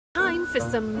for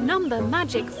some number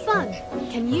magic fun.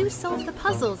 Can you solve the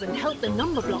puzzles and help the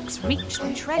number blocks reach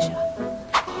the treasure?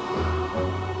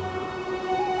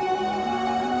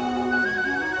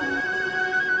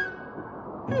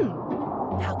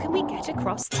 How can we get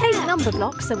across 10 number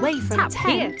blocks away from 10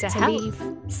 here to leave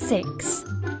 6?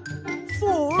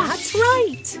 4. That's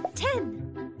right.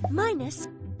 10 minus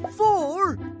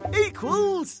 4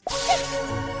 equals 6.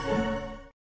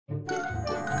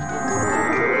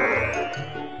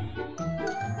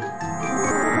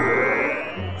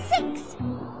 6.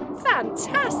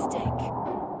 Fantastic.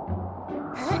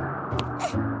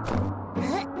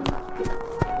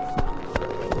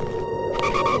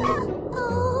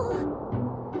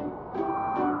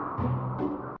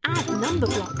 Add number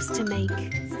blocks to make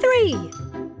 3.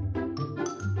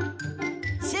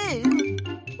 2.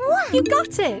 1. You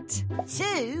got it.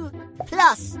 2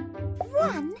 plus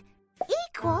 1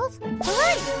 equals 3.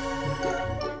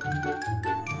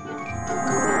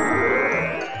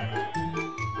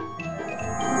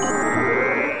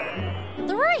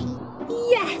 3.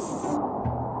 Yes.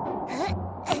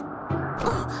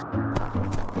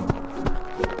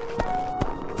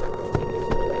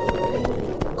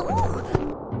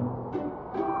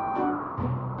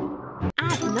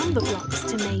 Add number blocks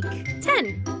to make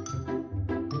 10.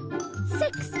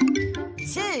 6.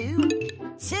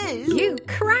 2. You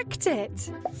cracked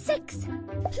it. 6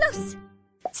 plus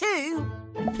 2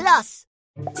 plus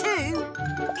 2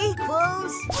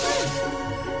 equals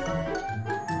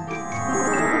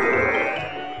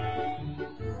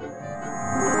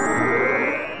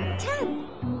 10.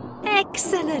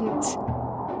 Excellent.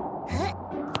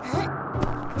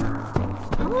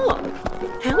 Oh,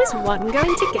 how is 1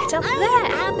 going to get up there?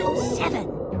 I am 7.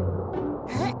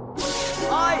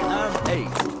 I am 8.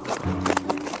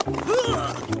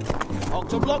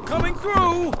 Octoblock coming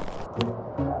through.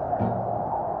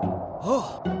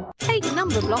 Oh, Take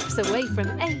number blocks away from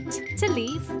 8 to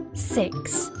leave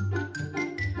 6.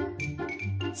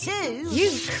 2.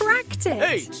 You cracked it.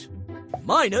 8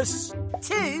 minus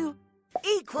 2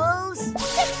 equals 6.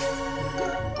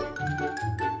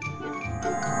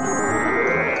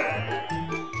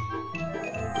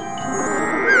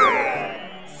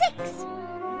 6.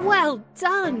 Well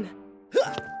done.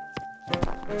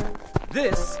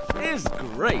 This is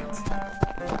great.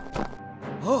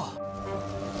 Oh,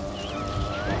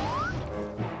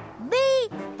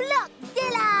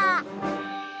 Blockzilla.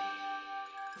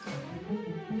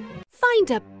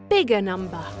 Find a bigger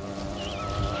number.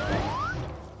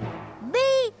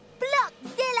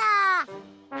 Blockzilla.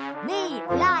 Me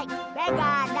like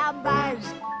bigger numbers.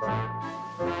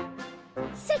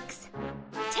 6.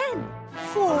 10.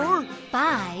 4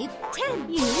 5. 10.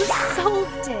 You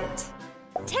solved it.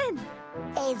 10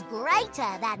 is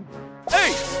greater than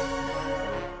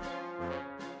 8.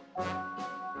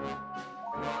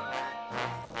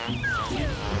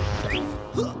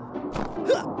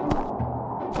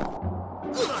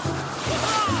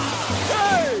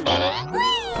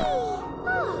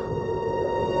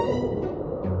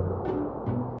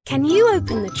 Can you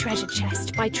open the treasure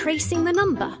chest by tracing the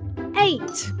number 8?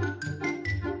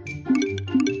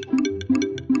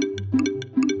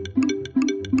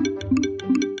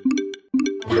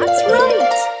 That's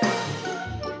right.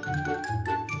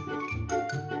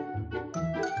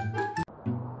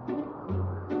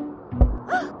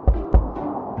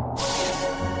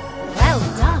 Well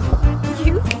done.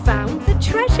 You found the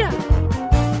treasure.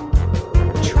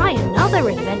 Try another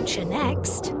adventure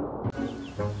next.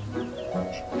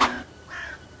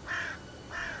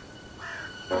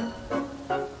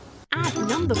 Add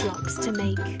number blocks to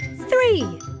make 3.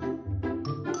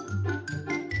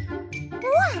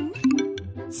 1.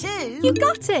 2 You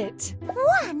got it.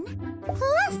 1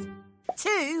 plus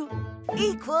 2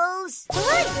 equals 3.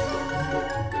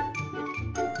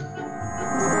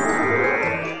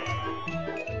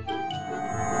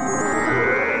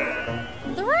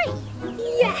 3.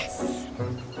 Yes.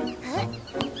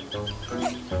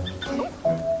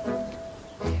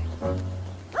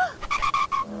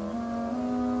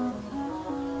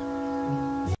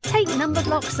 Take number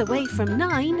blocks away from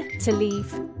 9 to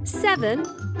leave 7.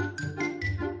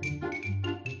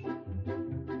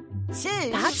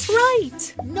 2. That's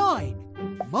right. 9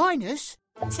 minus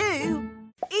 2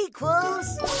 equals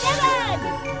 7.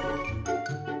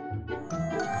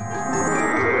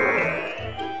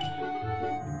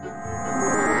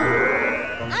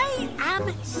 I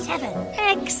am 7.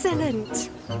 Excellent.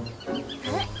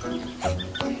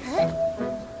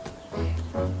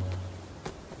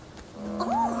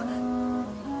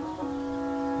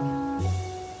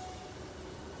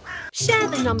 Share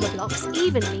the number blocks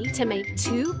evenly to make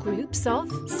 2 groups of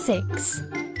 6.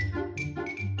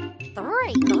 3.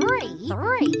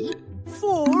 Three.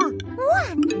 4.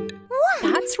 1.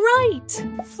 That's right.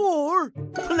 4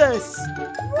 plus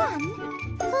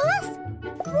 1 plus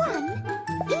 1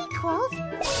 equals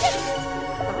 6.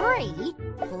 3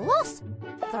 plus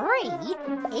 3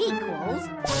 equals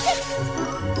 6.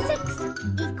 6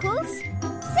 equals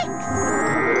 6.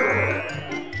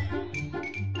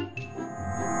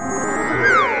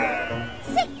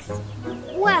 6.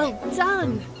 Well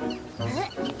done.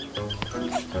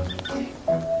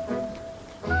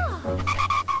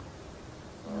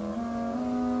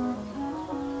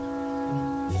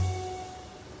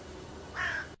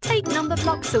 Take number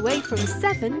blocks away from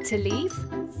 7 to leave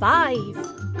 5.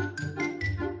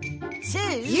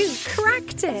 2. You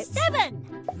cracked it.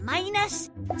 7 minus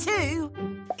 2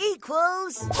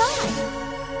 equals 5.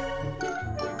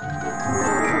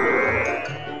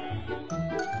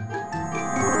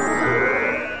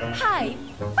 High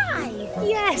 5.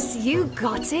 Yes, you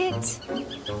got it.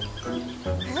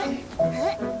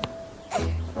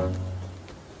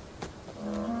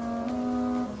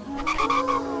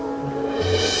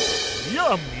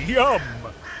 Yum, yum!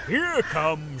 Here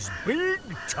comes Big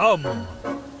Tum!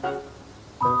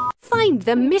 Find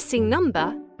the missing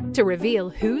number to reveal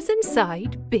who's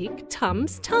inside Big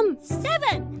Tum's tum.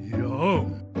 7.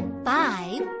 Yum!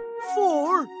 5.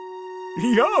 4.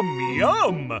 Yum,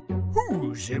 yum!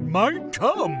 Who's in my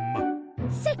tum?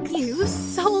 6. You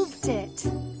solved it.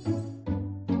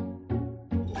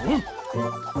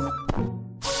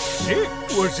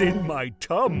 6 was in my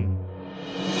tum.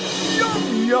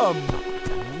 Yum, yum!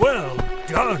 Well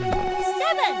done! 7.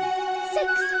 6.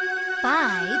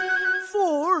 5.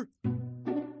 4.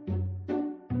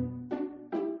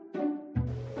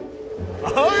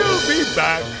 I'll be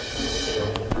back!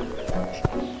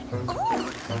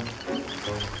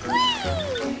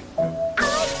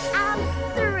 I am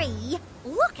 3.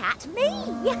 Look at me.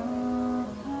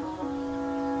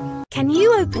 Can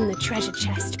you open the treasure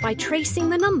chest by tracing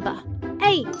the number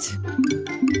 8?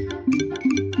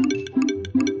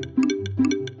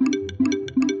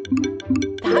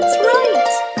 That's right.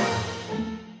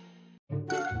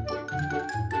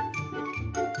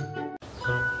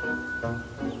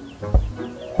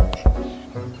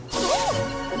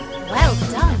 Well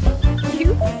done.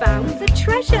 You found the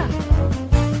treasure.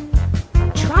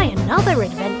 Try another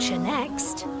adventure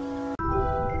next.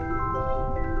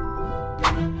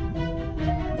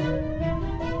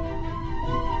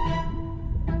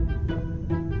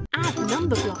 Add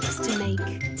number blocks to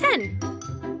make 10.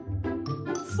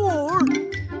 4.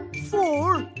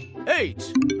 4.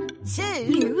 8. 2.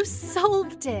 You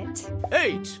solved it.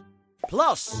 8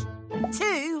 plus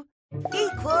 2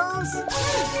 equals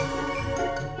 10.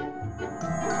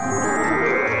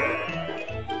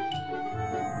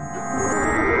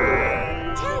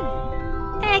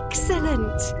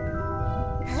 Excellent.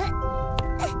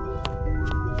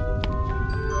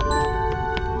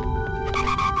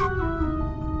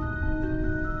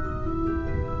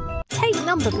 Take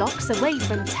number blocks away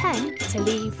from 10 to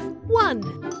leave 1.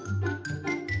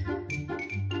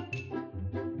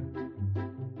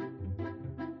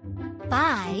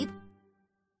 5.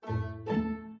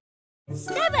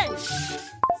 7.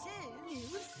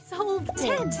 You solved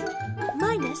 10 it.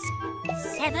 minus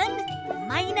 7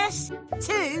 minus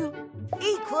 2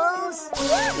 equals 1.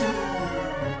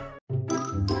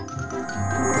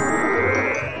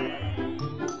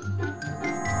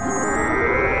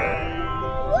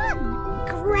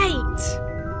 Great.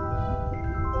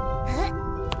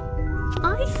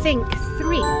 I think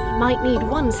 3 might need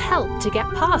 1's help to get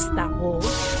past that wall.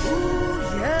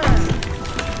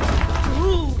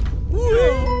 Ooh,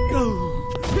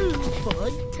 2 by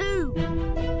 2.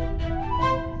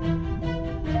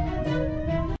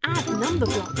 Add number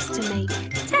blocks to make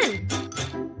 10.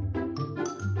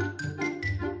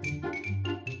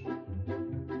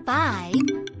 5.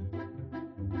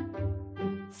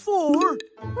 4.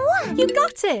 1. You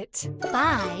got it.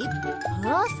 5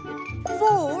 plus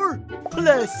 4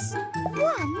 plus 1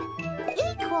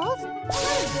 equals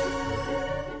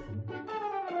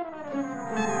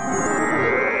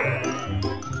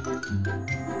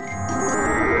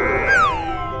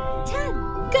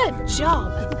 10. Good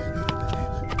job.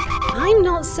 I'm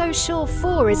not so sure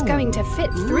 4 is going to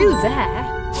fit through there.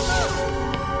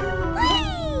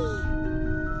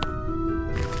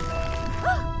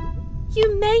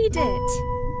 You made it.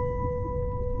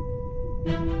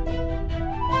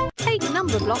 Take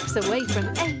number blocks away from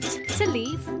 8 to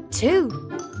leave 2.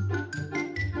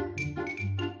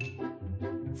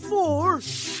 4.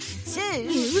 2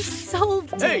 You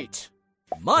solved it. 8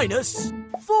 minus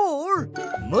 4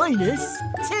 minus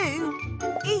 2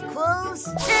 equals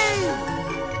 2.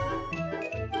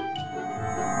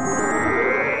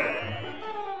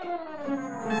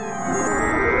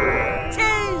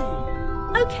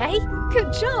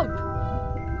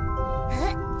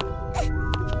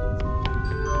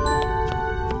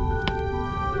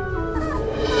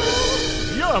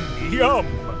 Yum, yum.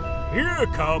 Here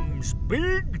comes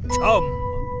Big Tum.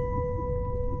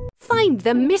 Find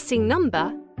the missing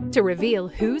number to reveal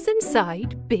who's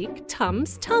inside Big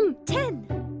Tum's tum.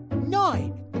 10,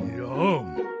 9,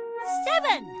 Yum.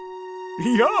 7,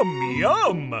 Yum,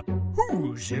 yum.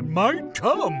 Who's in my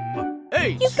tum?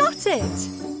 8. You got it!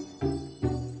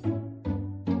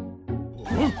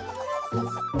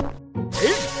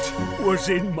 8 was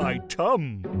in my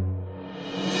tum.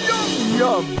 Yum,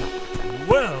 yum.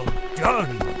 Well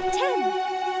done. 10,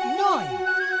 9,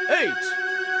 8.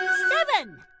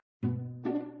 7.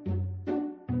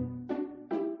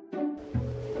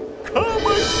 Come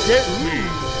and get me.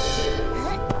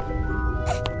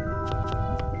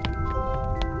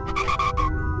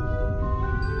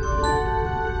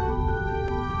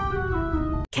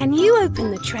 Can you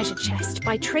open the treasure chest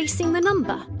by tracing the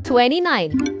number?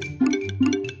 29.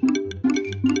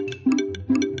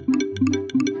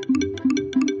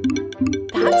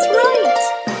 That's right!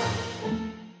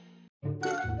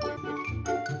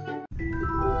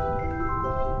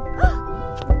 Wow!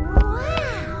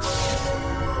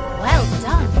 Well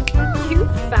done! You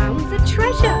found the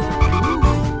treasure!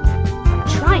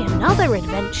 Try another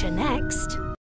adventure next.